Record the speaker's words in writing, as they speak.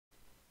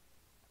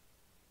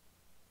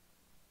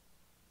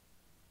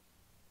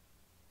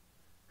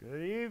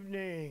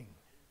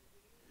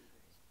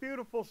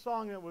beautiful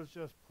song that was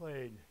just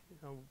played. You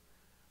know,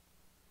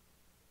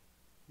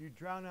 you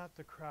drown out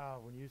the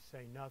crowd when you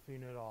say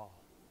nothing at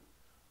all.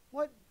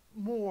 What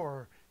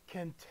more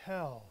can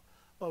tell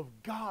of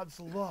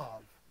God's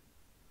love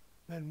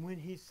than when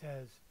he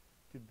says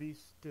to be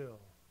still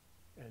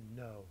and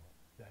know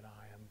that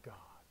I am God?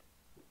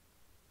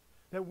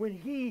 That when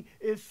he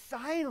is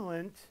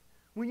silent,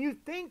 when you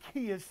think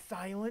he is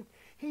silent,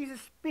 he's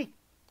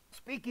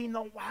speaking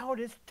the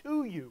loudest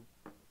to you.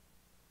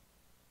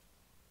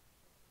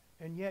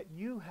 And yet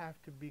you have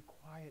to be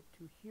quiet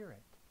to hear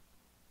it.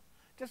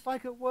 Just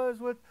like it was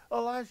with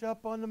Elijah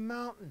up on the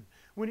mountain.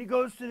 When he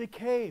goes to the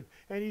cave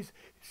and he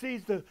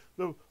sees the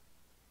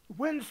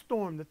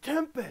windstorm, the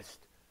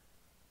tempest.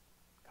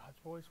 God's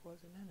voice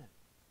wasn't in it.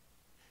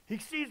 He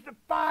sees the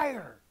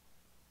fire.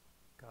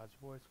 God's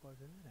voice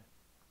wasn't in it.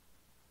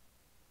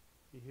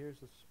 He hears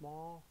a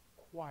small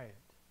quiet.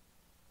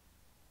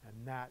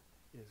 And that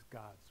is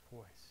God's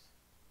voice.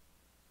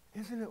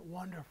 Isn't it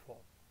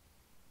wonderful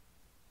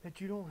that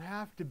you don't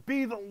have to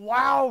be the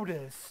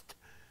loudest?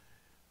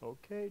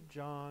 Okay,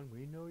 John,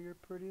 we know you're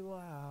pretty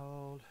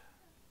loud.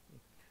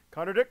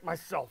 Contradict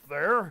myself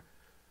there.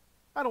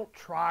 I don't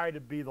try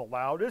to be the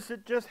loudest.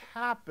 It just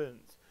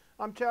happens.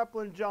 I'm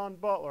Chaplain John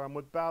Butler. I'm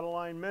with Battle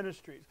Line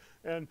Ministries.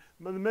 And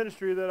the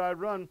ministry that I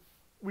run,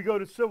 we go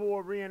to Civil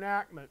War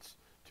reenactments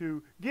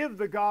to give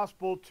the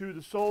gospel to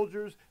the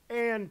soldiers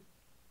and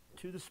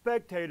to the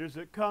spectators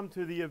that come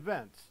to the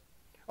events.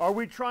 Are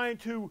we trying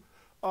to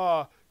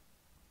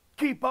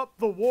keep up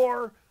the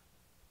war?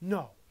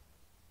 No.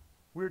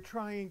 We're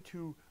trying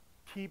to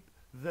keep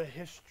the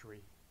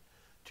history,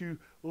 to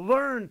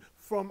learn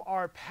from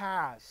our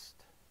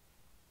past.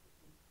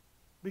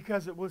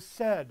 Because it was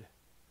said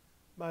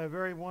by a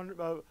very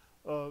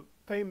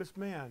famous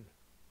man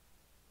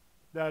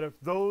that if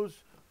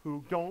those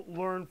who don't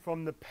learn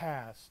from the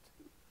past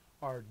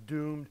are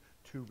doomed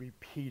to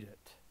repeat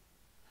it.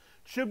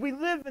 Should we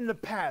live in the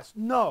past?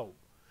 No.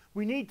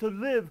 We need to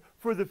live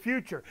for the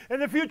future.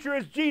 And the future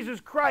is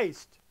Jesus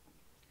Christ.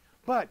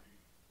 But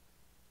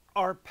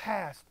our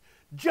past,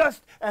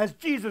 just as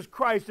Jesus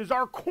Christ is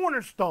our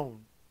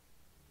cornerstone,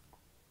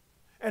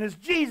 and as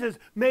Jesus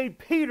made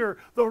Peter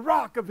the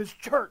rock of his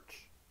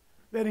church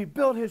that he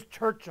built his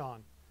church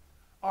on,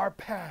 our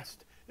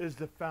past is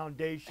the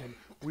foundation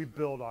we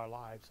build our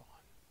lives on.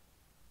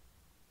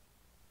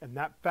 And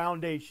that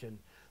foundation,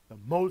 the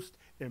most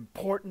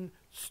important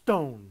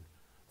stone,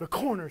 the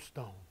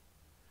cornerstone,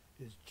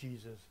 is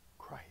Jesus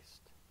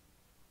Christ.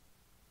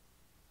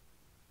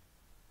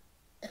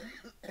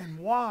 And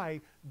why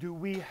do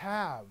we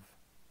have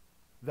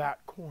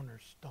that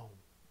cornerstone?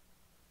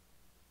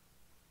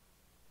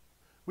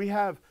 We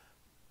have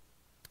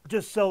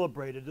just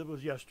celebrated, it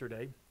was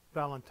yesterday,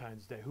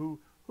 Valentine's Day. Who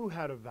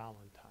had a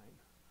Valentine?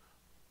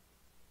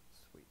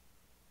 Sweet.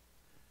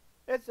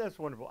 That's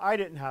wonderful. I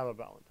didn't have a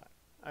Valentine.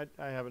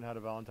 I haven't had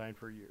a Valentine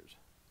for years.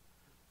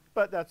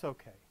 But that's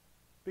okay.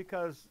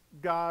 Because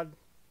God,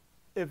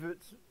 if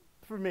it's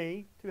for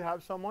me to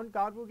have someone,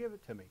 God will give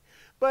it to me.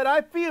 But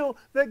I feel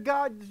that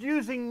God's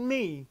using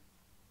me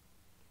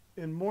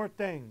in more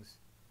things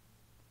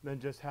than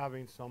just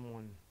having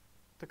someone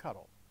to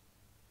cuddle.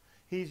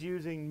 He's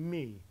using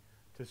me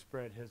to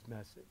spread his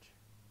message.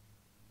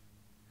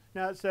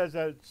 Now it says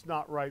that it's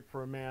not right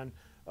for a man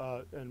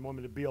and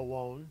woman to be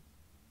alone,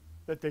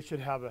 that they should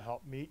have a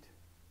helpmeet.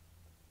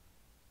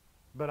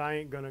 But I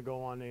ain't going to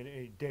go on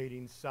any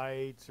dating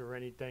sites or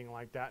anything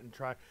like that and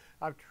try.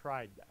 I've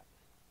tried that.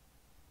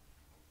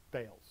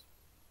 Fails.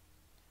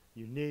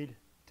 You need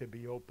to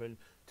be open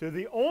to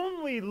the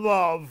only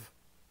love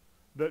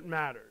that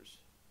matters.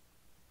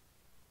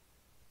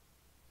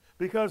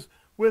 Because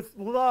with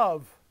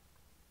love,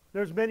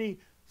 there's many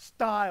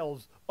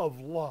styles of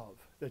love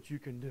that you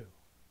can do.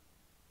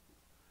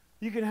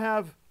 You can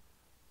have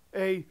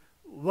a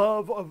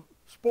love of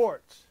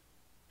sports.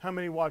 How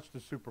many watch the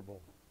Super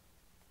Bowl?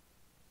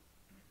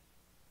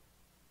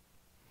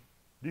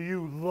 Do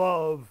you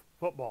love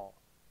football?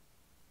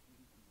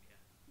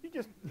 You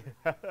just,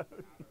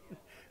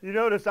 you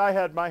notice I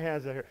had my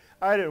hands out here.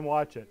 I didn't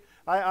watch it.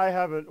 I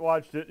haven't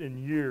watched it in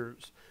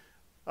years.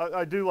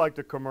 I do like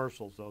the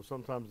commercials, though.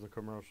 Sometimes the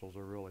commercials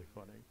are really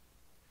funny.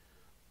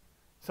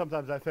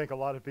 Sometimes I think a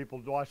lot of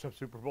people watch the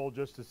Super Bowl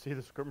just to see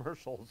the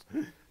commercials.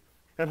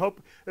 And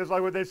hope, it's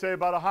like what they say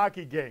about a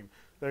hockey game.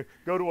 They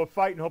go to a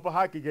fight and hope a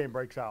hockey game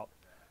breaks out.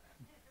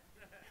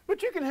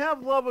 But you can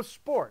have love of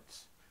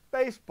sports,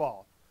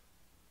 baseball,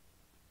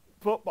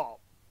 football,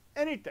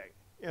 anything,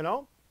 you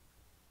know.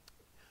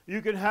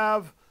 You can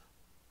have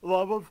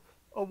love of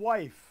a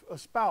wife, a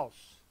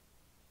spouse,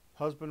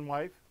 husband,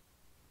 wife.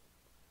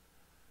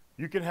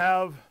 You can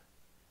have,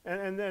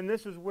 and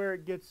this is where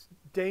it gets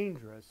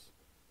dangerous,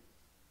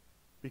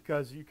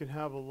 because you can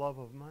have a love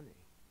of money.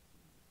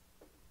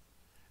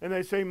 And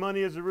they say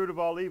money is the root of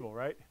all evil,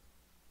 right?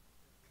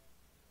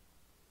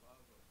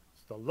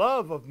 It's the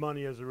love of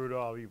money is the root of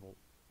all evil.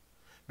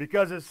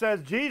 Because it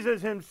says,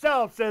 Jesus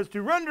himself says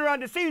to render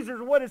unto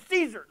Caesar what is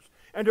Caesar's,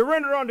 and to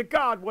render unto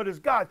God what is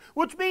God's,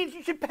 which means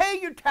you should pay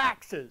your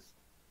taxes.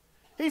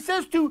 He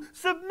says to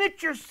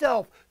submit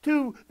yourself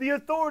to the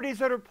authorities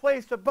that are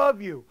placed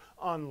above you,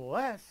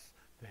 unless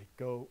they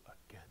go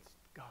against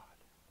God.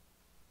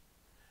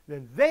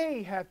 Then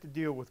they have to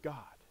deal with God.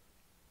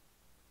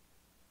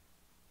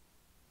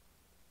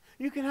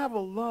 You can have a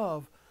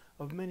love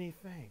of many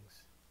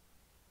things,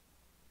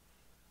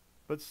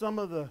 but some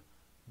of the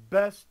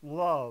best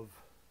love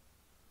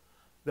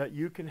that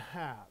you can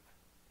have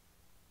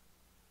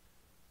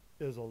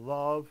is a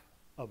love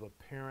of a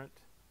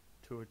parent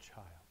to a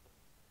child.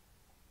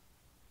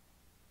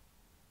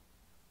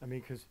 I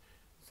mean, because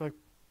it's like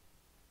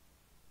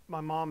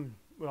my mom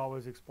would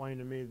always explain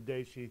to me the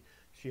day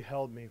she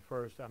held me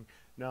first.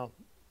 Now,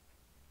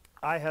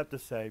 I have to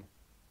say,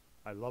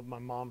 I love my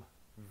mom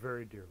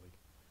very dearly.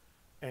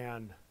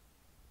 And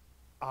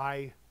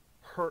I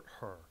hurt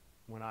her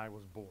when I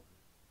was born.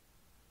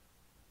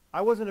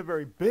 I wasn't a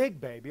very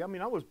big baby. I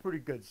mean, I was pretty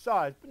good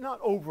size, but not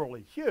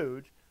overly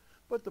huge.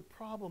 But the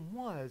problem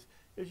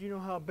is you know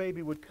how a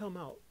baby would come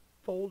out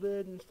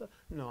folded and stuff?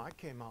 No, I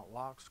came out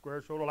locked,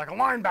 square shoulder, like a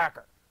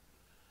linebacker.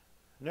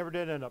 Never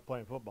did end up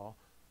playing football.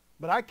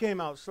 But I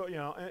came out, so, you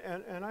know,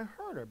 and I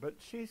hurt her. But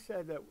she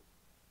said that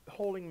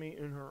holding me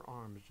in her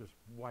arms just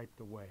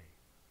wiped away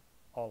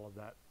all of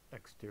that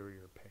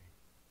exterior pain.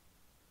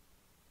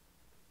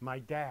 My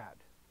dad,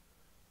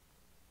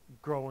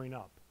 growing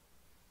up,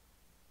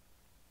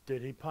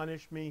 did he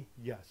punish me?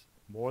 Yes,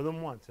 more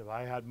than once if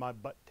I had my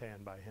butt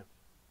tanned by him.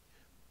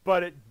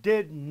 But it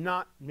did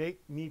not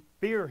make me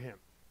fear him.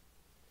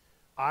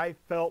 I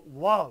felt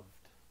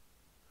loved,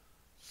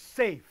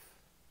 safe,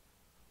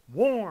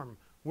 warm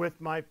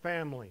with my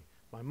family.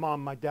 My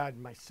mom, my dad,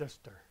 and my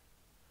sister.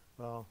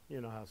 Well,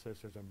 you know how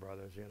sisters and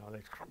brothers, you know,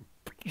 they...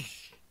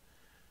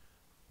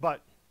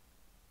 But,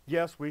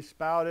 yes, we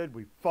spouted,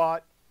 we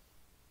fought,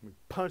 we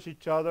punched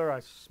each other. I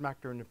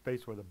smacked her in the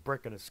face with a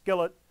brick and a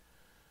skillet.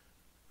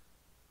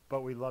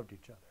 But we loved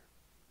each other.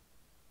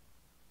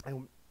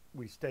 And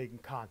we stayed in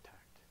contact.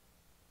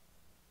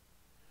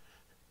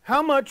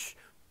 How much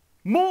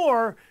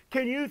more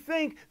can you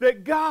think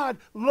that God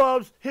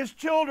loves His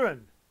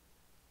children?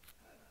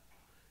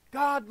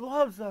 God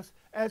loves us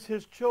as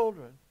His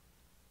children.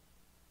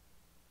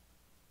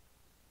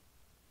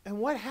 And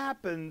what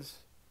happens,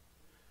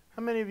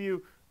 how many of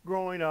you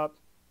growing up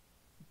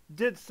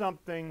did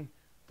something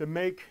to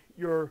make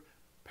your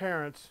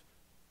parents,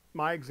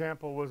 my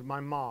example was my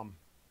mom,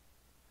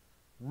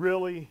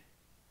 really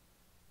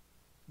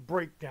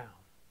break down?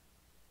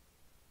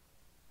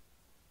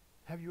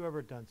 Have you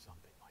ever done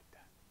something like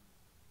that?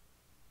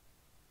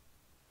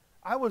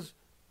 I was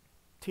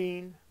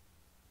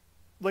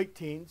late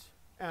teens,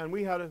 and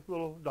we had a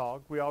little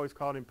dog. We always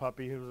called him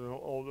Puppy. He was an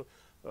older,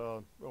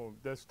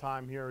 this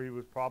time here he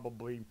was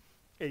probably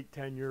 8,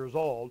 10 years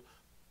old.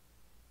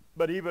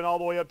 But even all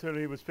the way up to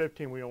he was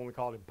 15, we only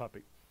called him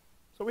Puppy.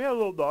 So we had a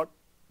little dog,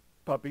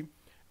 Puppy,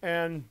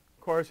 and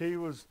of course he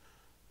was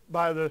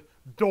by the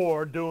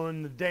door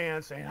doing the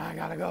dance, saying, I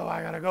gotta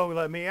go,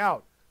 let me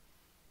out.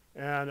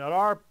 And at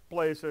our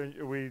place,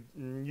 you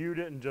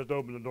didn't just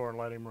open the door and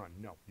let him run.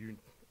 No, you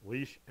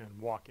leash and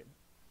walk him,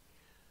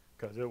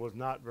 because it was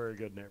not very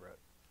good neighborhood.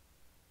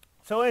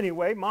 So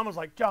anyway, Mom was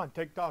like, John,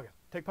 take dog out,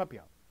 take Puppy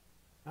out.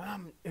 And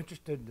I'm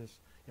interested in this.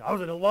 You know, I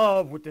was in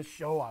love with this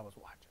show I was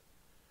watching.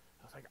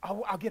 I was like,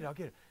 I'll get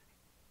it.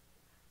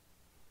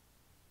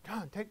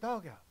 John, take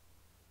dog out.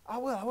 I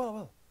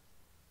will.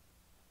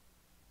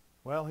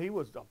 Well, he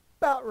was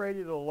about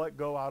ready to let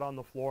go out on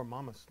the floor.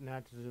 Mama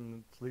snatches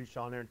him the leash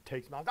on there and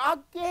takes him out.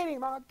 I'll get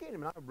him.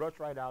 And I rush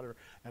right out at her,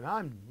 and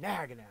I'm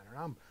nagging at her.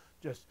 I'm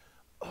just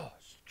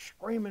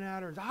screaming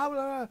at her.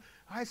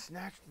 I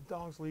snatched the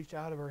dog's leash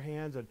out of her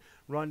hands and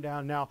run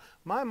down. Now,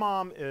 my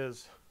mom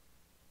is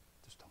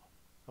this tall,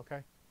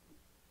 okay?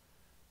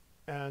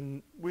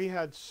 And we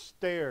had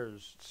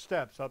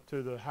steps up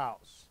to the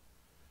house.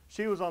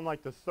 She was on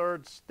like the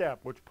 3rd step,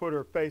 which put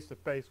her face to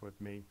face with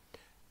me.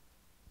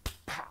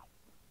 Pow!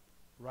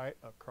 Right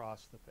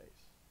across the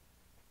face.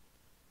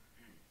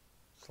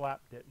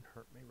 Slap didn't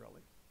hurt me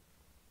really.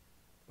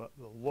 But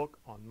the look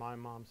on my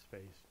mom's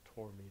face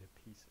tore me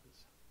to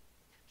pieces.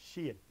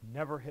 She had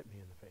never hit me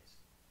in the face.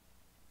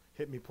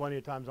 Hit me plenty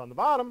of times on the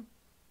bottom,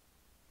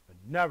 but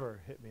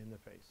never hit me in the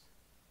face.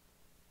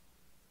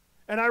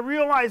 And I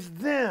realized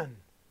then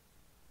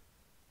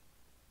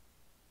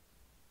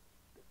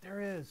that there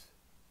is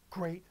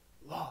great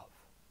love.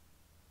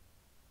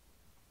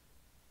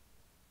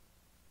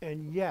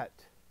 And yet,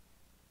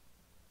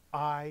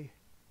 I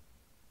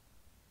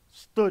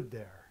stood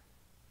there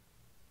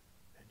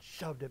and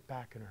shoved it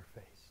back in her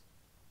face.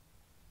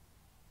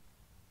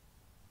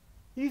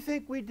 You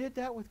think we did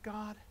that with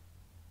God?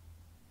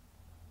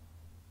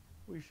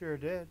 We sure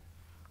did.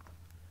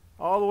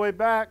 All the way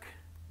back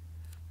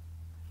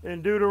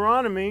in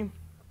Deuteronomy,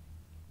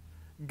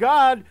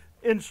 God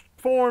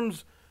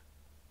informs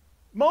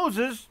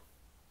Moses,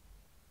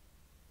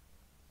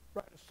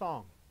 write a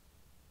song.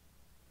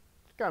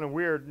 It's kind of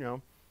weird, you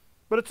know,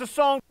 but it's a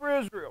song for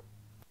Israel.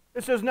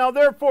 It says, now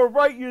therefore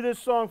write you this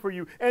song for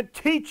you and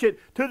teach it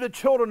to the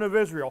children of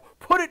Israel.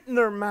 Put it in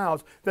their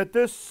mouths that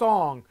this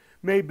song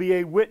may be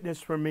a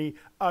witness for me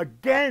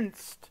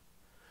against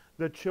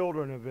the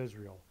children of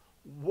Israel.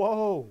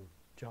 Whoa,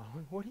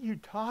 John, what are you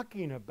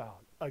talking about?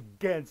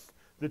 Against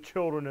the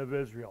children of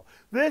Israel.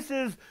 This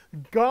is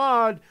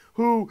God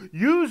who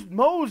used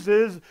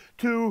Moses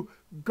to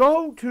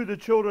go to the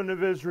children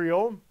of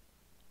Israel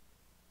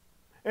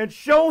and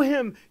show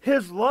him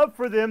his love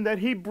for them, that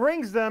he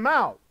brings them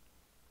out.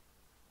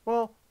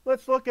 Well,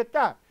 let's look at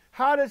that.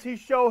 How does he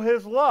show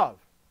his love?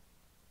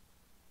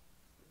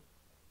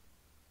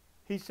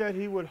 He said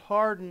he would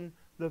harden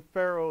the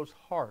Pharaoh's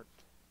heart,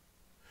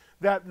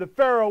 that the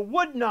Pharaoh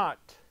would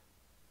not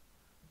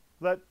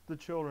let the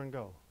children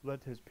go,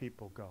 let his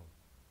people go.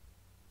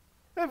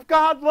 If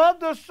God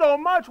loved us so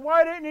much,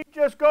 why didn't he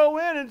just go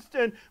in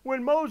and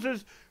when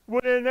Moses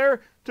went in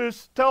there to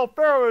tell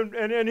Pharaoh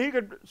and he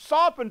could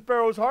soften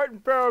Pharaoh's heart,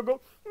 and Pharaoh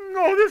go,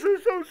 no, this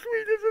is so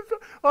sweet, this is so,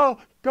 oh,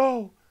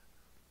 go,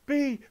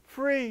 be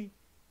free.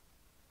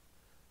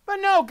 But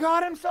no,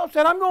 God himself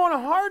said, I'm going to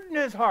harden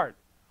his heart.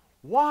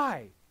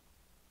 Why?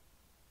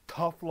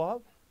 Tough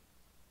love?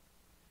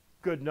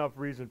 Good enough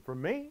reason for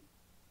me.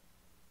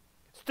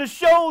 It's to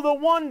show the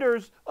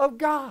wonders of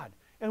God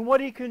and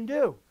what he can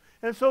do.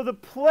 And so the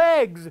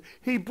plagues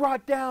he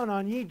brought down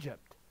on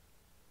Egypt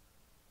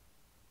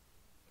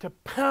to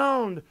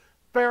pound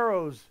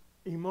Pharaoh's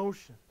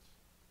emotions.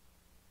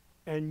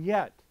 And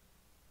yet,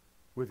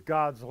 with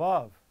God's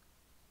love,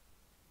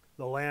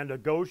 the land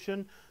of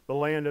Goshen, the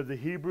land of the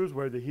Hebrews,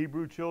 where the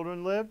Hebrew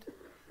children lived,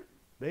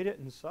 they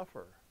didn't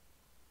suffer.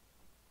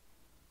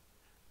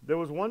 There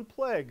was one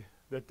plague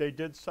that they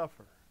did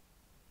suffer,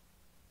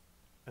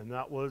 and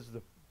that was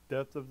the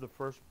death of the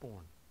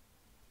firstborn.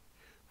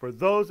 For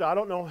those, I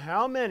don't know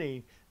how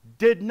many,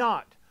 did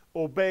not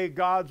obey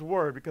God's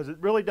word, because it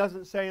really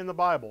doesn't say in the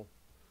Bible,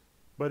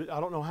 but I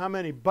don't know how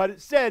many, but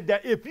it said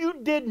that if you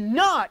did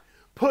not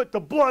put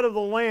the blood of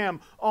the lamb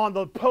on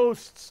the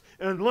posts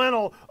and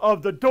lintel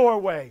of the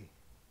doorway,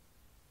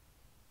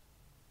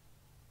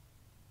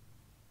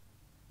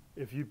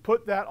 if you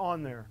put that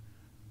on there,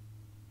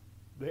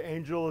 the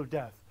angel of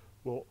death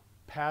will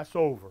pass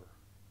over,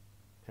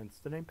 hence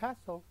the name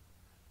Passover,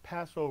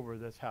 pass over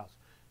this house.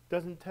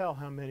 Doesn't tell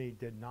how many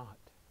did not,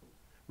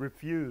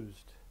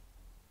 refused.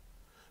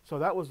 So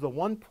that was the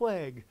one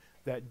plague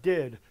that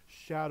did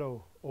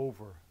shadow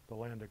over the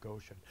land of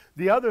Goshen.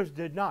 The others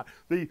did not.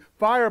 The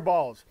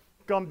fireballs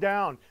come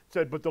down,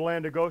 said, but the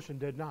land of Goshen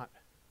did not.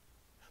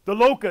 The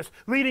locusts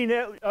eating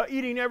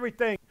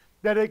everything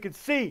that they could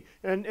see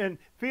and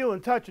feel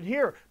and touch and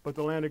hear, but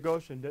the land of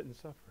Goshen didn't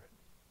suffer it.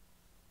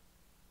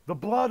 The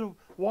blood of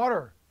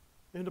water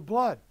into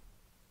blood.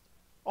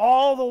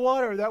 All the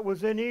water that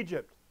was in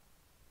Egypt,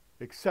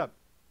 except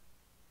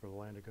for the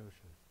land of Goshen.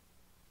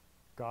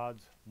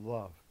 God's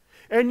love.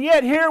 And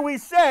yet here we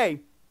say,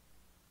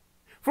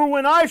 for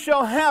when I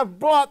shall have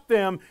brought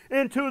them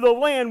into the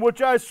land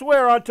which I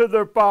swear unto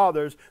their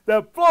fathers,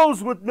 that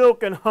flows with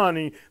milk and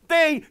honey,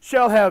 they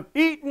shall have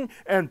eaten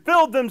and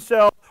filled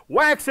themselves,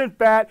 waxen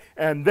fat,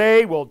 and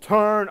they will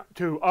turn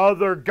to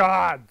other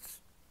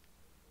gods.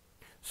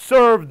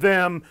 Serve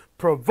them,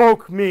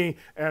 provoke me,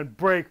 and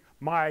break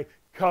my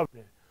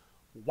covenant.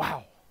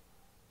 Wow.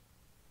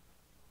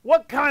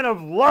 What kind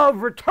of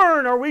love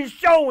return are we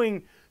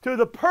showing to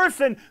the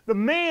person, the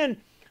man,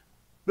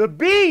 the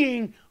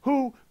being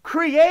who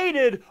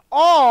created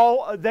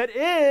all that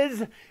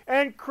is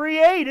and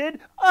created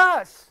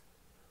us?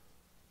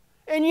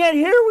 And yet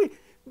here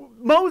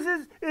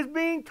Moses is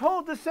being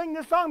told to sing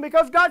this song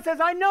because God says,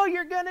 I know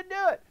you're going to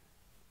do it.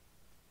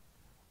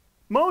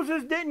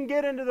 Moses didn't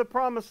get into the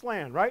promised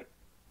land, right?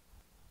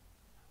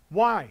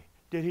 Why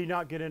did he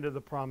not get into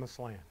the promised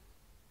land?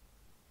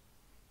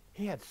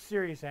 He had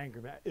serious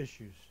anger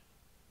issues.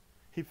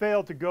 He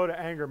failed to go to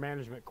anger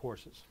management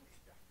courses.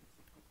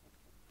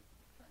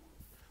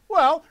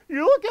 Well,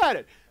 you look at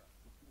it.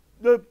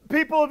 The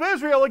people of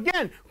Israel,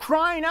 again,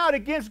 crying out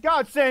against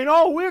God, saying,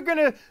 oh, we're going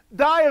to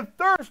die of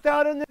thirst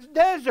out in this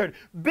desert.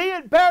 Be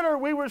it better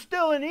we were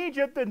still in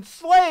Egypt and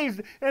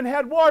slaves and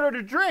had water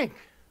to drink.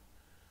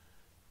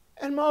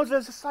 And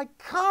Moses is like,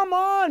 come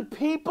on,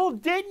 people.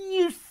 Didn't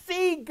you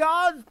see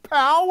God's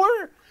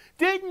power?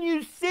 Didn't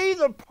you see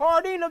the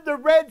parting of the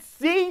Red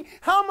Sea?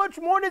 How much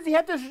more does he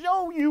have to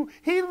show you?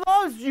 He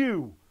loves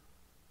you.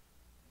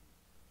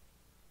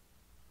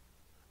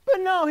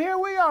 But no, here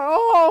we are.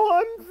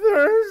 Oh, I'm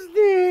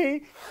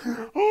thirsty.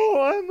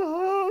 Oh, I'm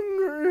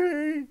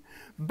hungry.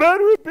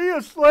 Better be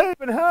a slave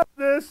and have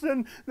this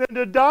than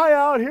to die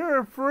out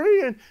here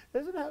free. And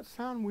doesn't that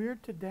sound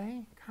weird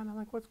today? Kind of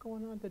like what's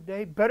going on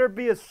today. Better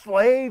be a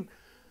slave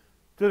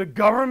to the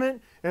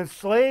government and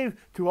slave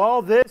to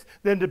all this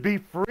than to be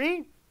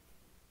free.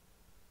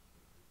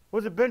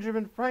 Was it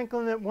Benjamin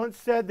Franklin that once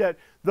said that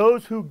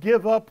those who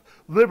give up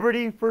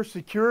liberty for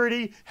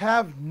security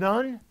have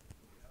none?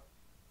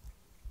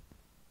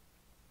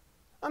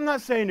 I'm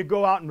not saying to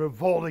go out and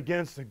revolt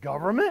against the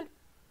government,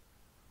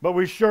 but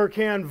we sure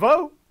can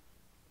vote.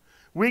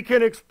 We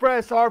can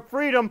express our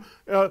freedom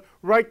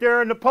right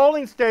there in the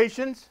polling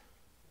stations.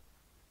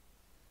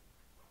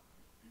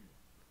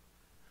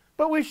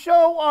 But we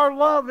show our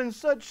love in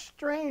such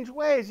strange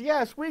ways.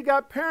 Yes, we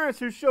got parents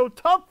who show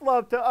tough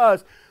love to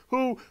us,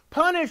 who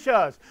punish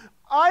us.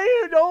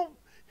 I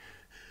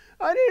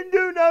didn't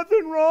do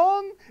nothing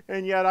wrong,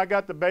 and yet I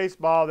got the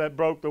baseball that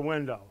broke the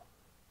window.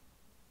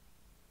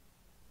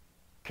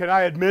 Can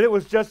I admit it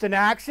was just an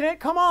accident?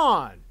 Come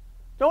on.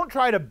 Don't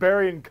try to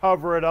bury and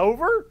cover it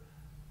over.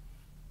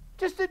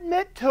 Just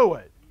admit to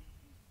it.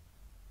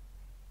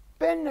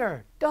 Been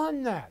there,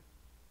 done that.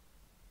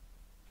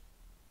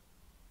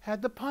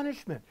 Had the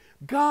punishment.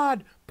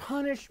 God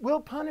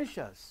will punish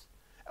us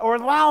or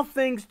allow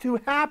things to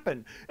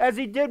happen, as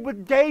he did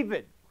with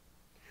David.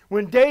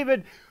 When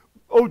David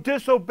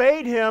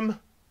disobeyed him,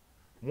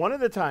 one of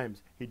the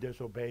times he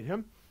disobeyed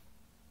him,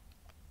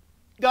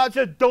 God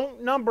said,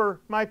 don't number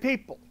my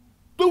people.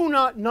 Do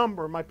not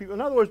number my people.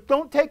 In other words,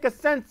 don't take a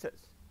census.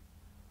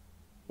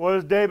 What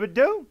does David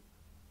do?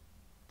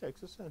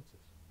 Takes a census.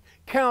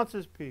 Counts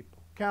his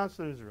people. Counts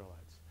the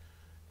Israelites.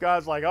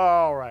 God's like,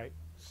 all right,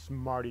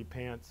 smarty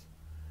pants.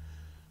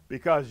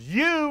 Because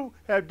you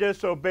have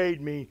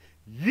disobeyed me,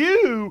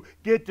 you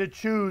get to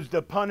choose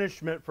the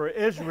punishment for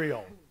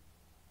Israel.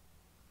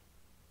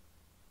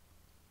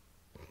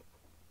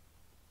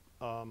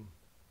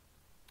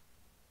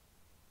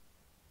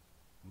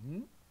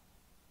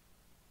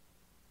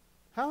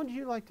 How would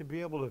you like to be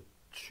able to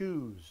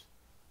choose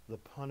the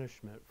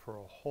punishment for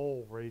a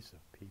whole race of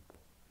people?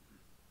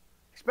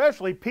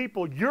 Especially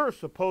people you're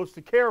supposed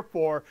to care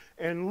for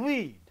and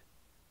lead.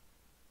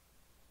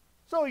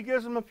 So he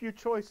gives them a few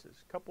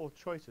choices, a couple of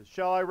choices.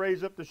 Shall I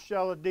raise up the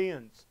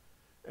Chaldeans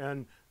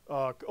and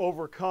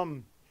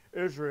overcome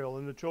Israel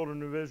and the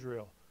children of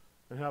Israel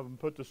and have them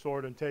put the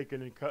sword and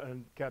taken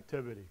in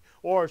captivity?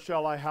 Or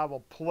shall I have a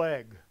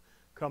plague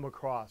come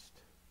across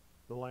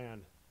the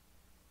land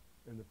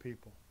and the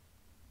people?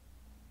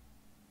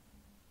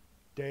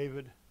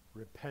 David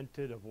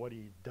repented of what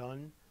he'd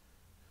done,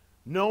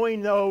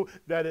 knowing though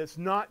that it's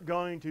not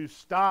going to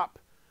stop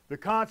the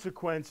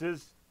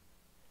consequences.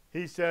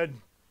 He said,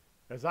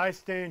 as I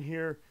stand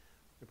here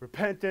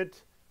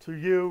repentant to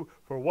you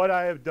for what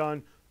I have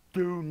done,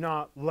 do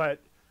not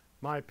let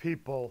my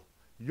people,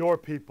 your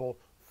people,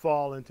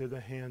 fall into the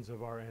hands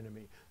of our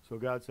enemy. So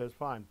God says,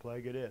 fine,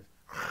 plague it is.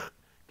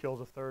 Kills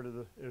a third of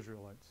the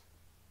Israelites.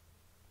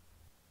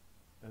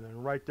 And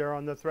then right there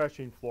on the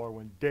threshing floor,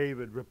 when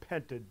David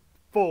repented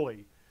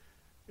fully,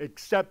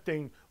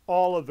 accepting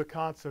all of the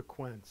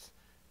consequence,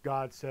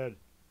 God said,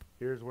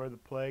 here's where the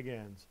plague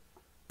ends.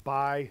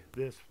 Buy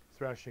this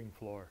threshing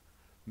floor.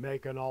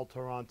 Make an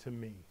altar unto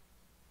me.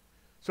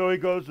 So he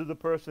goes to the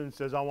person and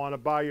says, I want to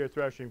buy your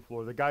threshing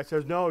floor. The guy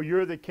says, no,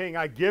 you're the king.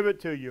 I give it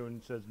to you. And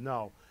he says,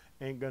 no,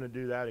 ain't going to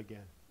do that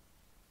again.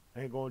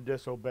 Ain't going to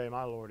disobey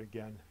my Lord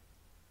again.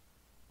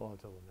 Well,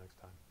 until the next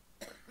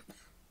time.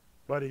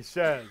 But he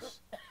says,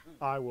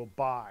 I will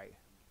buy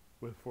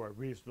for a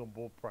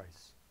reasonable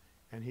price.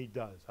 And he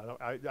does.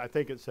 I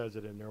think it says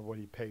it in there, what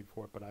he paid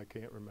for it, but I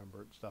can't remember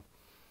it and stuff.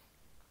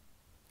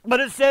 But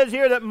it says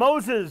here that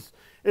Moses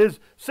is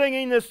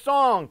singing this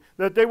song,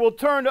 that they will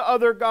turn to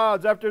other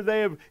gods after they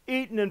have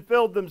eaten and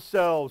filled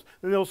themselves,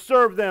 and they'll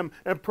serve them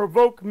and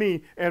provoke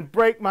me and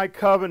break my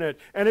covenant.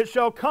 And it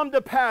shall come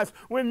to pass,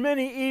 when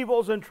many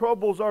evils and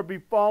troubles are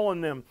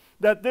befallen them,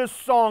 that this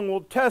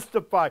song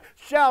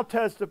shall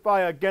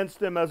testify against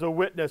them as a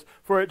witness,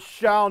 for it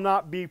shall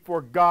not be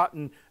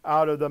forgotten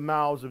out of the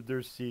mouths of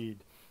their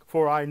seed.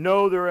 For I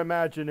know their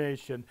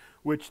imagination,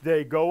 which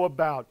they go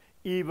about,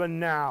 even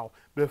now,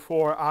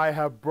 before I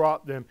have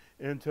brought them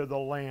into the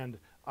land,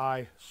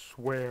 I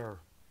swear.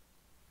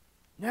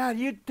 Now,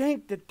 you'd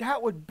think that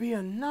that would be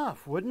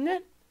enough, wouldn't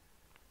it?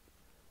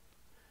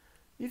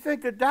 You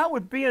think that that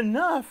would be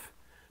enough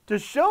to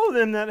show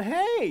them that,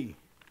 hey,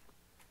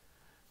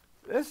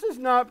 this is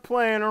not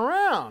playing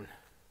around.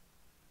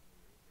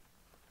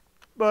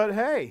 But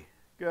hey,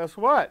 guess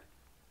what?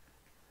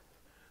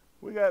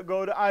 We got to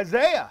go to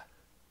Isaiah.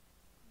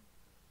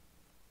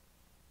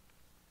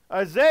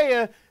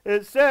 Isaiah,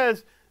 it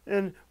says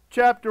in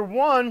chapter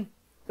 1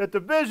 that the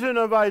vision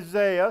of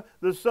Isaiah,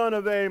 the son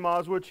of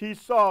Amoz, which he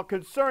saw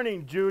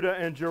concerning Judah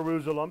and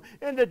Jerusalem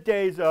in the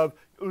days of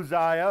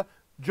Uzziah,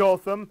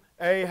 Jotham,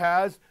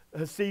 Ahaz,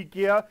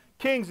 Hezekiah,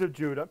 kings of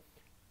Judah.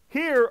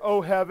 Hear,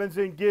 O heavens,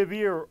 and give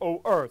ear, O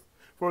earth,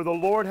 for the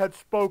Lord hath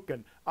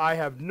spoken. I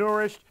have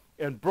nourished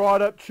and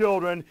brought up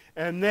children,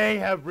 and they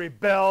have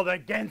rebelled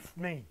against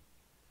me.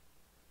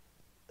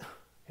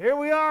 Here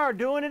we are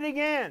doing it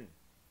again.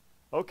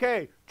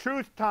 Okay,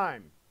 truth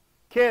time.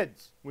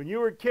 Kids, when you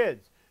were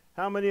kids,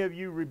 how many of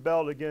you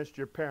rebelled against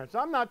your parents?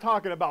 I'm not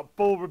talking about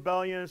full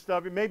rebellion and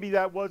stuff. Maybe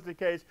that was the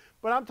case.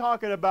 But I'm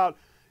talking about,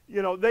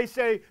 they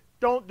say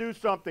don't do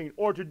something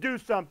or to do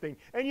something.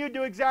 And you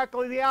do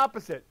exactly the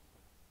opposite.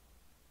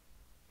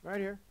 Right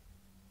here.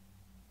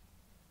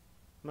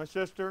 My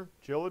sister,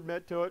 she'll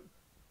admit to it.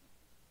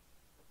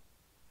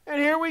 And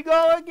here we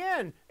go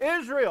again.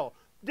 Israel,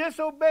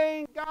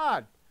 disobeying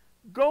God.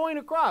 Going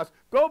across.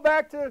 Go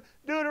back to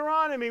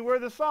Deuteronomy where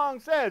the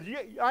song says,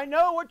 I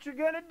know what you're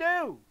going to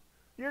do.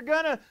 You're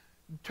going to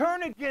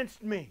turn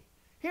against me.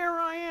 Here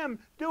I am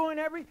doing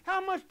How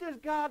much does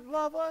God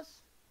love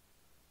us?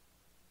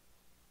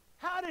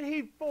 How did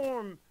he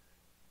form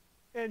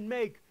and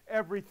make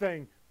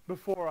everything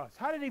before us?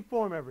 How did he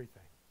form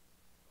everything?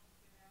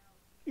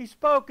 He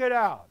spoke it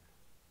out.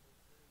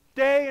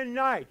 Day and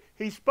night,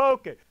 he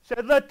spoke it.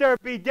 Said, let there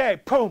be day.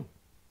 Boom.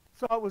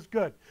 Saw it was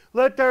good.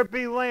 Let there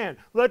be land.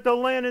 Let the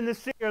land and the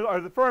sea,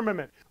 or the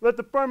firmament. Let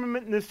the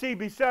firmament and the sea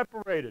be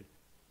separated.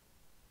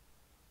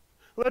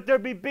 Let there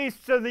be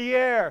beasts of the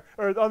air,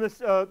 or on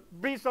the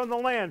beasts on the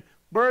land,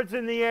 birds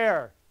in the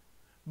air,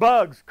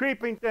 bugs,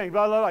 creeping things,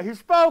 blah, blah, blah. He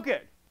spoke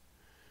it.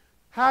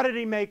 How did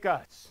he make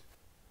us?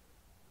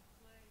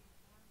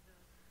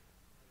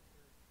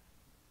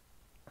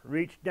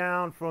 Reached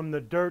down from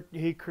the dirt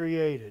he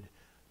created.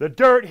 The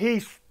dirt he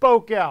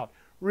spoke out.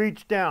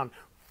 Reached down.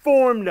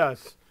 Formed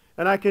us.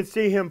 And I can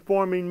see him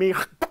forming me.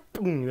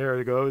 There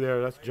you go.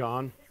 There, that's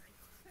John.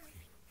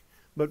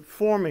 But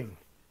forming.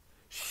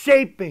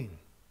 Shaping.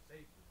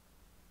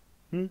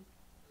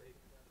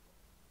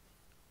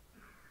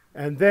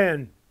 And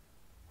then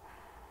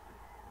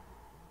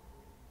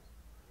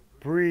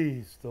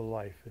breathes the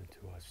life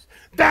into us.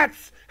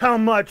 That's how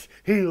much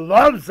he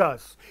loves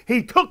us.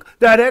 He took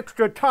that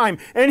extra time.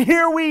 And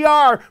here we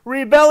are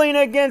rebelling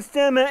against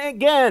him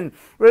again.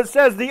 Where it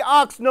says the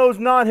ox knows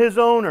not his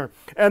owner,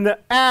 and the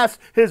ass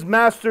his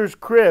master's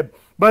crib.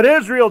 But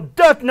Israel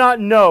doth not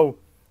know.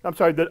 I'm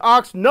sorry, the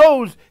ox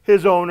knows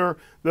his owner,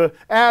 the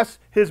ass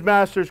his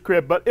master's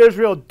crib. But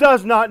Israel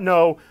does not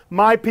know,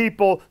 my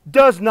people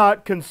does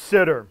not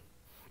consider.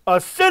 A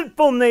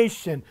sinful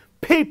nation,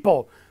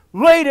 people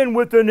laden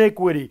with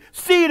iniquity,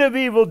 seed of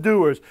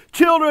evildoers,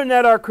 children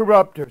that are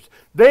corrupters.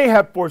 They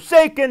have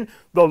forsaken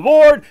the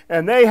Lord,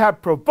 and they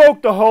have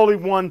provoked the Holy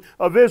One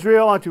of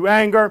Israel unto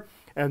anger,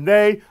 and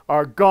they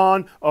are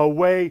gone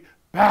away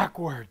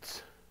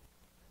backwards.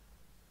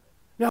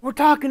 Now we're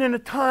talking in a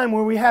time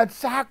where we had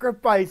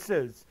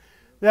sacrifices,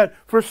 that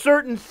for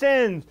certain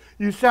sins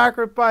you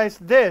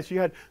sacrificed this. You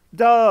had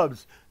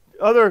doves,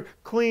 other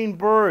clean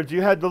birds,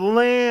 you had the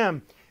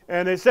lamb,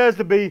 and it says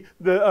to be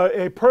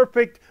a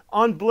perfect,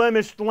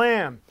 unblemished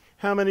lamb.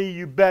 How many of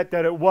you bet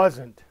that it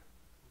wasn't?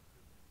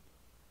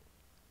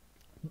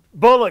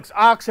 Bullocks,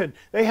 oxen,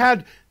 they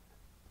had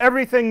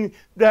everything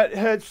that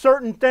had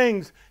certain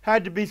things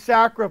had to be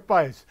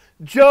sacrificed.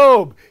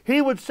 Job,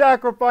 he would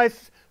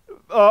sacrifice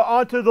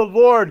unto the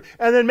Lord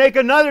and then make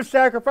another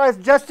sacrifice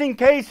just in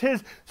case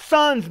his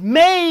sons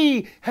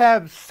may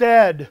have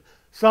said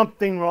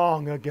something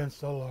wrong against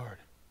the Lord.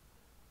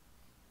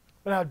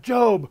 But now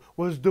Job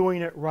was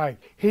doing it right.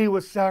 He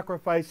was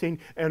sacrificing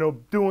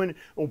and doing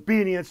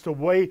obedience the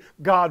way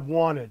God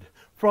wanted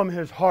from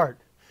his heart.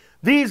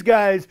 These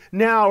guys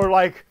now are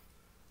like,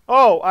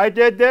 oh, I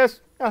did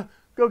this?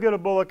 Go get a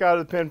bullock out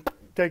of the pen,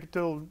 take it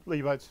to the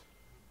Levites.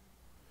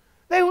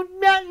 They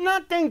meant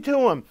nothing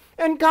to him.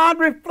 And God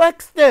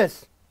reflects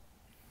this.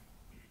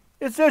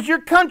 It says,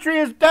 your country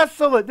is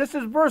desolate. This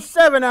is verse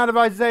 7 out of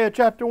Isaiah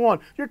chapter 1.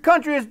 Your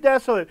country is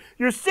desolate.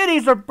 Your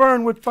cities are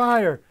burned with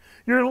fire.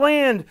 Your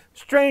land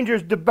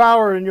strangers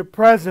devour in your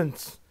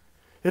presence.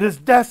 It is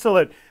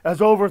desolate as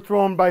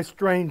overthrown by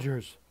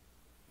strangers.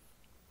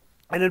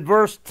 And in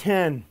verse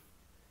 10,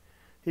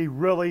 he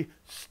really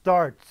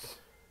starts,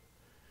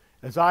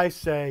 as I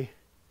say,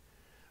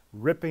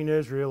 ripping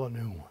Israel a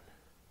new one.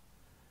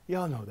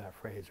 Y'all know that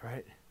phrase,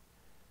 right?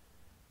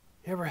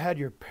 You ever had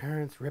your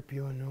parents rip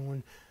you a new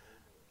one?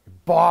 Your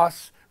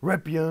boss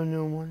rip you a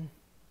new one?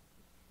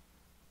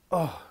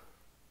 Oh,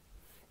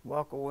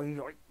 walk away,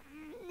 you're like,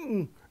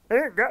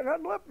 ain't got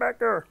nothing left back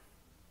there.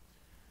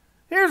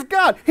 Here's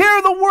God.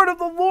 Hear the word of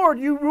the Lord,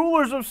 you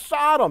rulers of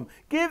Sodom.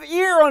 Give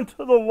ear unto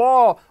the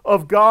law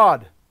of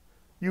God,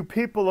 you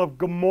people of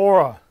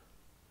Gomorrah.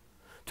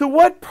 To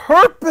what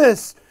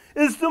purpose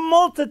is the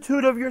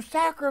multitude of your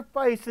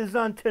sacrifices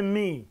unto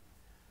me?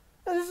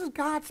 Now, this is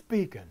God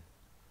speaking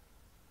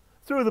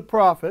through the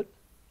prophet.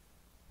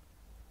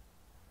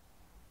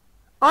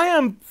 I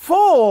am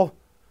full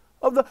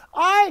of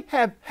I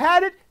have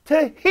had it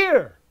to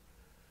hear.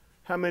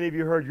 How many of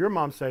you heard your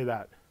mom say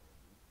that?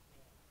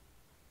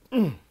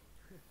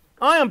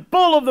 I am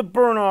full of the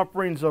burnt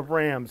offerings of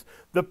rams,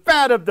 the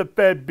fat of the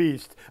fed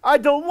beast. I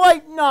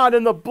delight not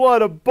in the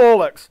blood of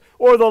bullocks,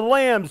 or the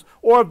lambs,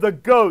 or of the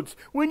goats.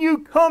 When you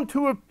come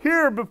to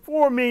appear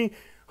before me,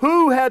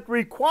 who hath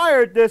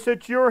required this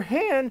at your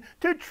hand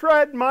to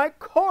tread my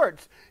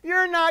courts?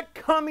 You're not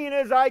coming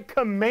as I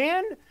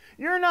command.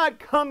 You're not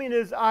coming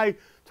as I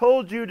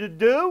told you to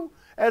do,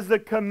 as the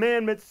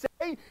commandments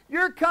say.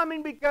 You're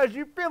coming because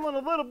you're feeling a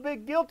little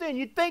bit guilty and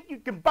you think you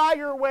can buy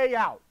your way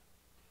out.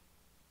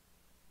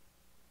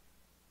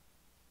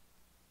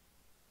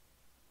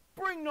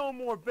 Bring no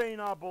more vain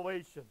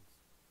oblations.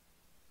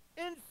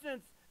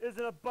 Incense is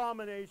an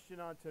abomination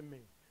unto me.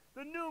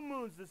 The new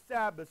moons, the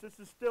Sabbaths. This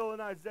is still in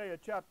Isaiah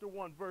chapter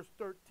 1, verse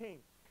 13.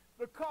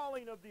 The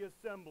calling of the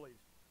assemblies.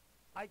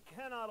 I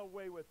cannot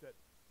away with it.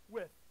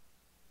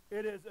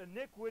 It is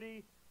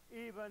iniquity,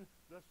 even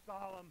the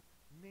solemn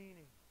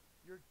meaning.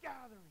 You're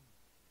gathering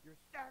your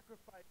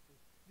sacrifices.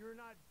 You're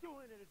not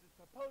doing it as it's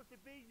supposed to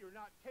be. You're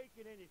not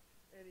taking any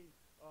any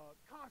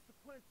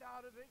consequence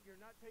out of it. You're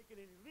not taking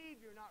any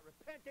leave. You're not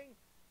repenting.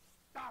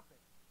 Stop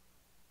it.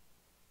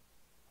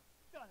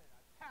 I've done it.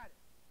 I've had it.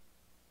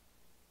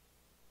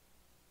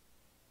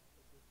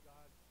 But does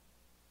God,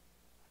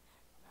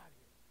 I'm out of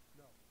here?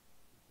 No,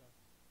 he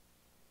doesn't.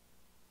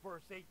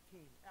 Verse 18,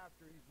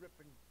 after he's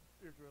ripping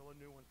Israel a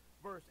new one.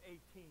 Verse 18,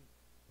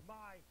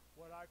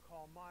 what I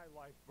call my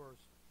life verse.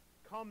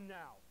 Come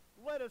now,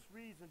 let us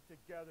reason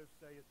together,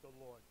 saith the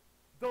Lord.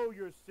 Though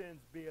your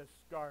sins be as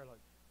scarlet,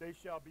 they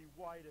shall be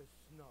white as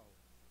snow.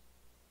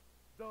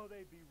 Though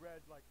they be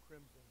red like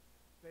crimson,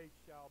 they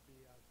shall be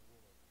as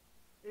wool.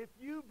 If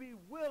you be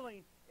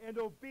willing and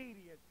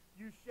obedient,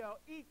 you shall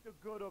eat the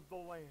good of the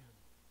land.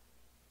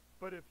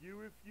 But if you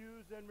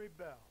refuse and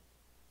rebel,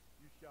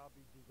 you shall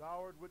be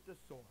devoured with the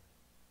sword,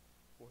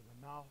 for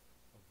the mouth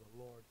of the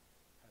Lord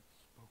hath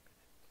spoken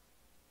it.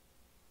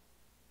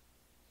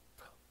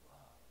 Tough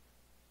love.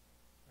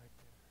 Right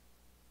there.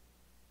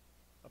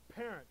 A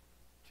parent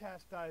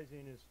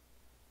chastising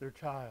their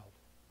child.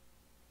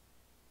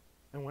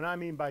 And when I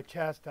mean by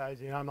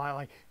chastising, I'm not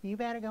like, you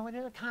better go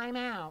into the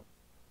timeout.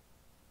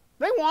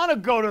 They want to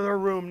go to their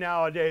room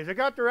nowadays. They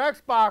got their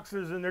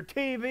Xboxes and their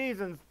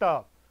TVs and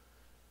stuff.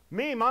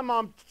 My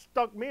mom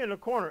stuck me in a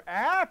corner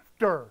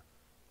after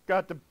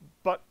got the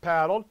butt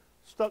paddled,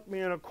 stuck me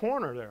in a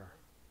corner there.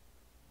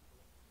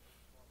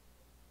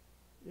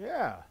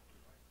 Yeah.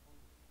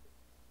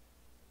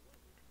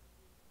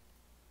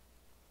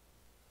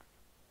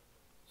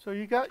 So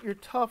you got your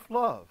tough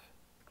love.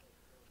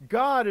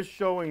 God is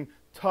showing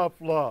tough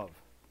love.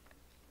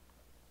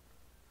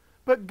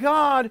 But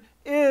God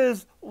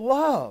is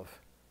love.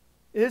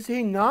 Is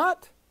he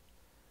not?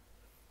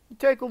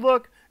 Take a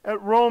look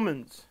at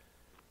Romans.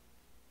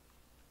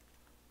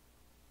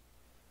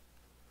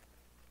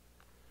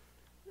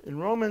 In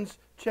Romans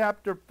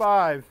chapter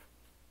 5,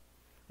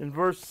 in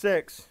verse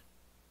 6,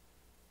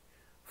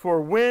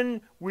 for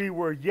when we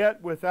were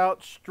yet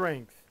without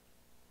strength,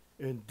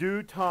 in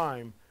due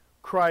time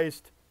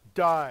Christ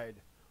died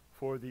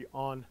for the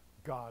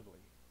ungodly.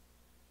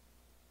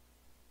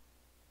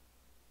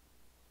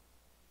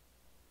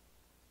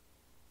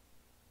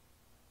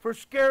 For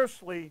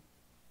scarcely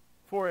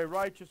for a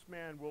righteous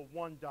man will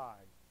one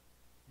die,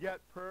 yet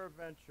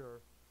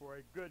peradventure for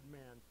a good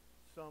man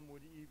some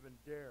would even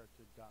dare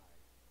to die.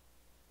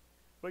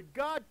 But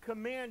God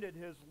commanded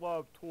his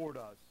love toward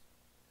us,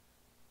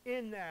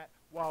 in that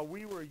while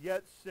we were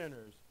yet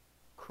sinners,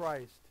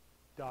 Christ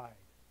died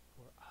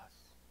for us.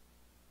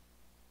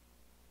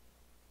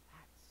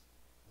 That's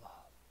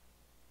love.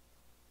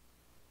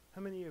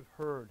 How many have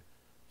heard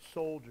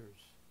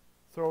soldiers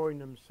throwing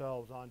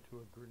themselves onto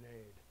a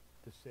grenade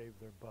to save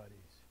their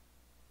buddies?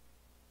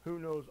 Who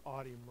knows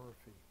Audie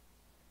Murphy?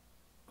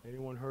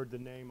 Anyone heard the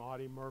name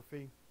Audie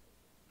Murphy?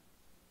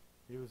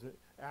 He was an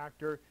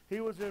actor.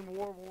 He was in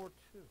World War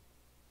II.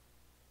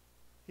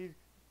 He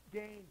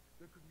gained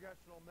the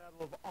Congressional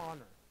Medal of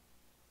Honor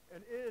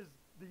and is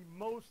the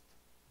most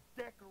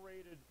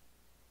decorated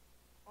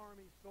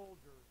Army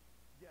soldier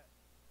yet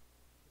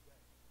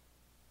today.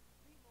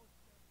 The most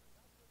decorated.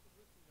 That's what the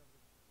listing of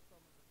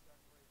some of his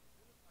decorations.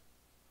 And it's like,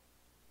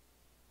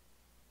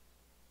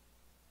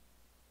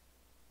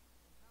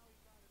 and how he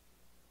got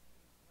his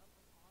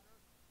Medal of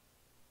Honor,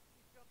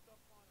 he jumped up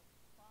on a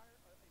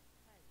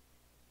tank,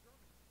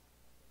 German tank,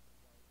 I think it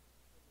was.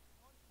 It was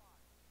on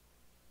fire.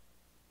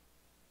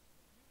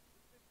 And used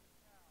the 50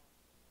 cal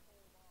to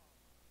hold off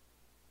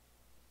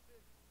the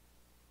vision of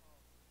killing the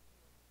soldier.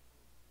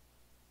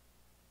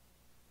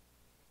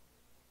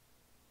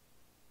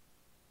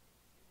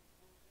 He was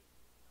wounded,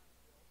 not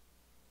killed,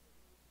 but he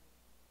was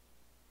wounded.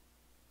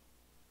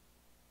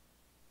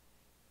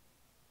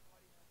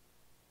 What he had to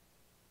do.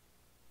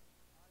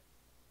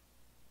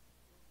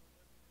 I think we're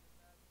living in a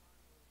bad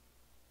time where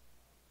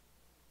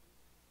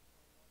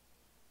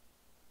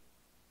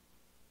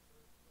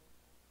there is no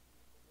entity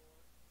of the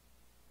Lord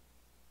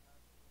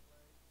passing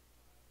away.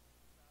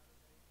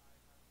 Saturday, I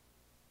had to.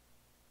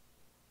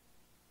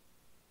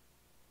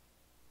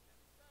 In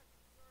the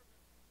second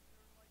service, they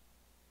were like,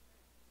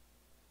 hey,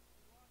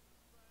 we lost a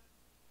friend,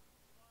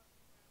 we lost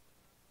a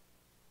family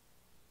member.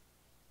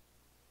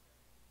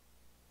 Okay.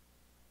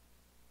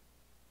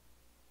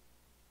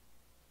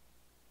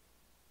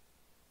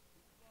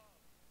 He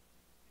loved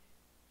Jesus.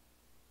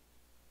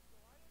 So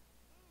I didn't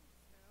lose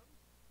him.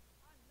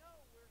 I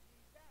know where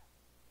he's at.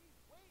 He's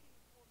waiting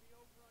for me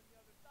over on the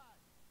other side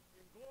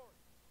in glory.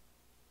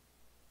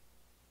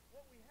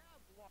 What we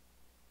have lost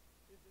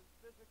is his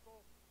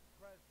physical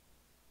presence.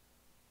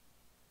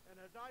 And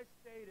as I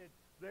stated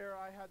there,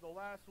 I had the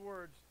last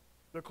words,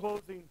 the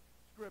closing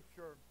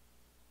scripture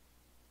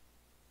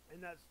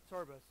in that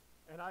service.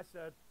 And I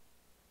said,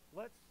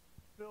 let's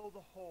fill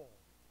the hole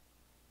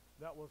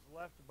that was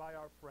left by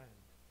our friend.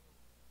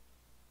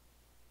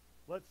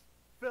 Let's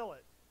fill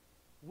it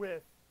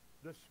with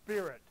the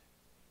Spirit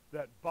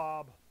that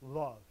Bob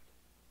loved,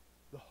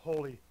 the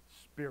Holy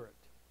Spirit.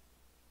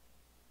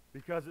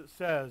 Because it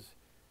says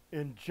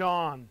in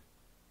John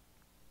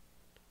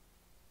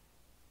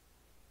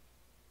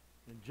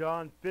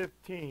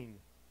 15,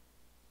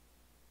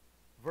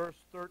 Verse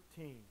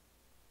 13.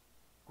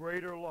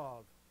 Greater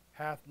love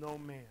hath no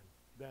man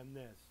than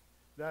this,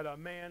 that a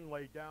man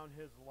lay down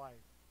his life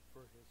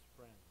for his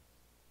friends.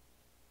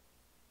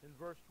 In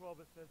verse 12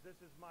 it says, this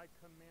is my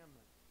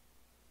commandment,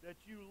 that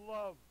you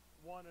love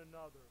one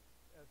another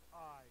as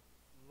I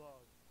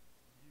love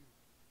you.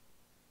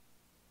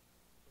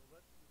 So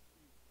let's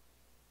receive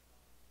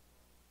God's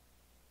love.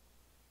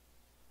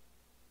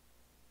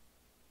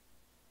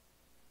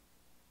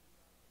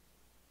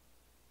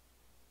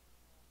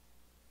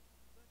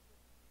 Let's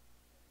receive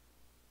today.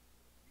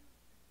 If you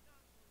do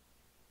not know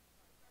Jesus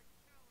Christ, I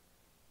challenge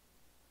you.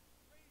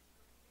 Raise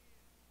your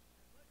hand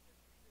and let this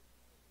be the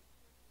time that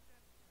you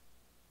accept Him.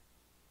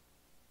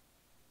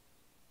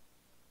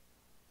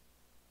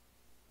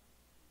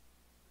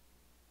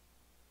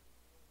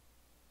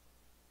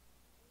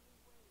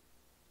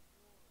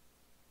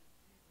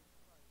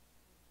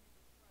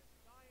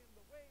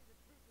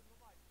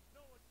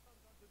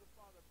 The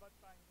Father, but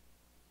by me.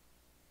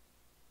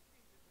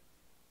 Jesus is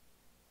the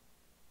only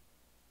way.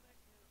 Let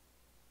Him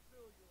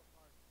fill your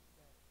heart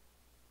today.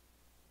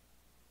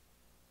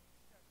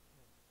 Accept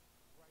Him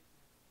right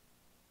now.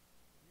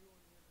 You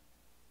on the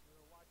internet that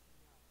are watching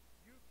now,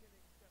 you can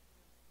accept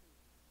Him too.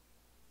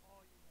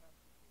 All you have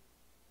to do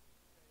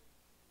is say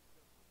a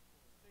simple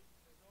prayer. Satan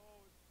says,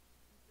 oh,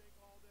 you think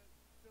all that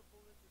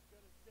simpleness is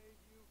going to save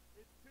you?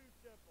 It's too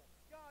simple.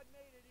 God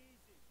made it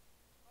easy.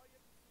 All you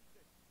have to do is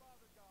say,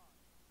 Father God,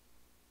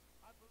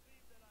 I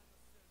believe that I'm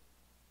a sinner.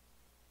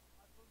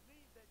 I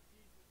believe that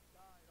Jesus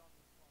died on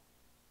the cross.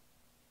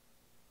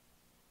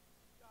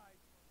 He died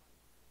for my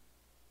sins.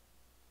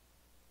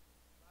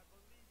 And I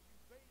believe you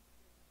raised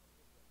Him from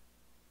the dead.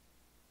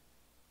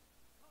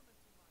 Come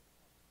into my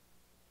heart.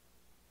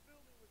 Fill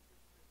me with your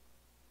Spirit.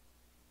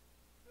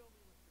 Fill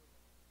me with your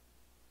love.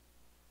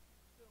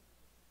 Fill me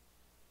with your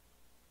peace.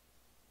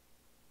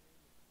 In the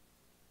name of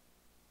Jesus.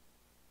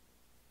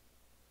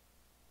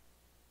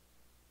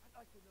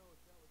 I'd like to know if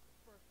that was the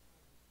first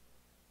time.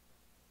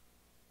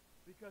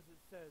 Because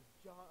it says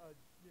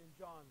in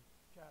John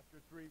chapter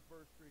 3,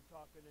 verse 3,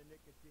 talking to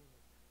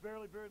Nicodemus,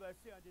 verily, verily, I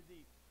say unto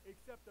thee,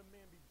 except a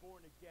man be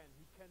born again,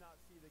 he cannot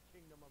see the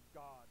kingdom of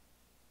God.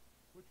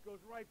 Which goes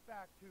right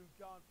back to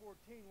John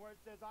 14, where it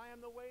says, I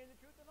am the way and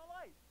the truth and the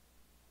life.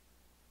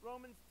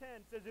 Romans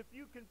 10 says, if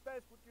you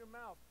confess with your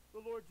mouth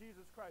the Lord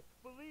Jesus Christ,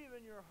 believe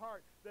in your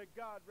heart that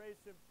God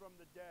raised Him from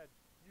the dead,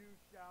 you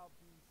shall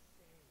be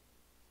saved.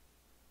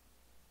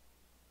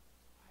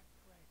 So I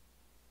pray,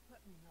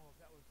 let me know if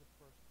that was the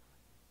first time.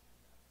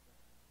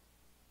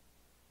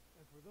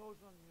 And for those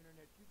on the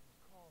internet, you can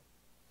call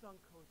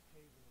Suncoast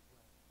Haven of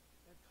Rest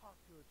and talk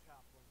to a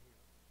chaplain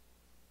here.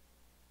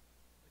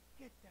 But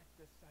get that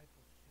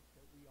discipleship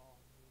that we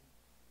all need.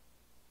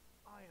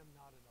 I am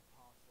not an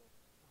apostle,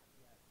 not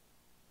yet.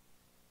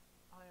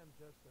 I am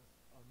just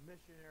a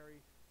missionary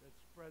that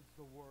spreads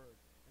the word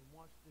and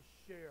wants to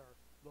share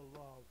the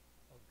love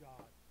of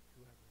God to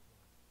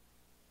everyone.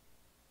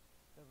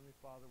 Heavenly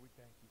Father, we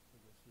thank you for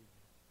this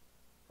evening.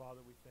 Father,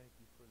 we thank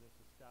you for this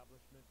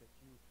establishment that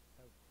you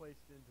have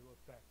placed into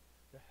effect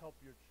to help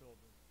your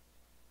children.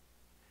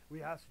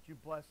 We ask that you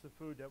bless the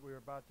food that we are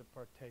about to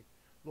partake.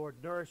 Lord,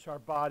 nourish our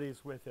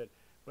bodies with it,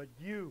 but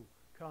you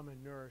come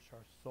and nourish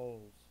our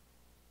souls.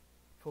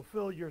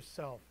 Fulfill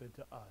yourself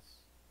into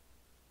us.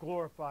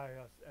 Glorify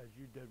us as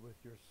you did with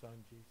your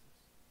Son, Jesus.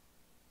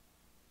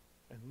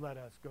 And let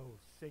us go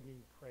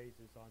singing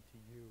praises unto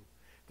you.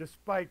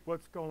 Despite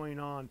what's going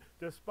on,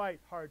 despite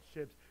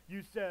hardships,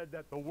 you said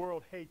that the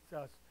world hates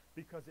us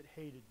because it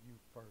hated you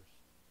first.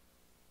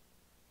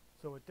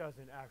 So it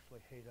doesn't actually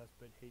hate us,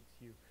 but hates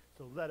you.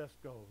 So let us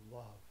go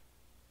love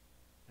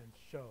and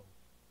show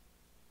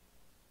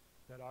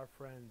that our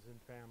friends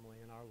and family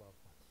and our loved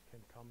ones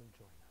can come and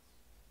join us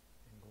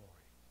in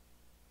glory.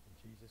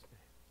 In Jesus'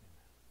 name.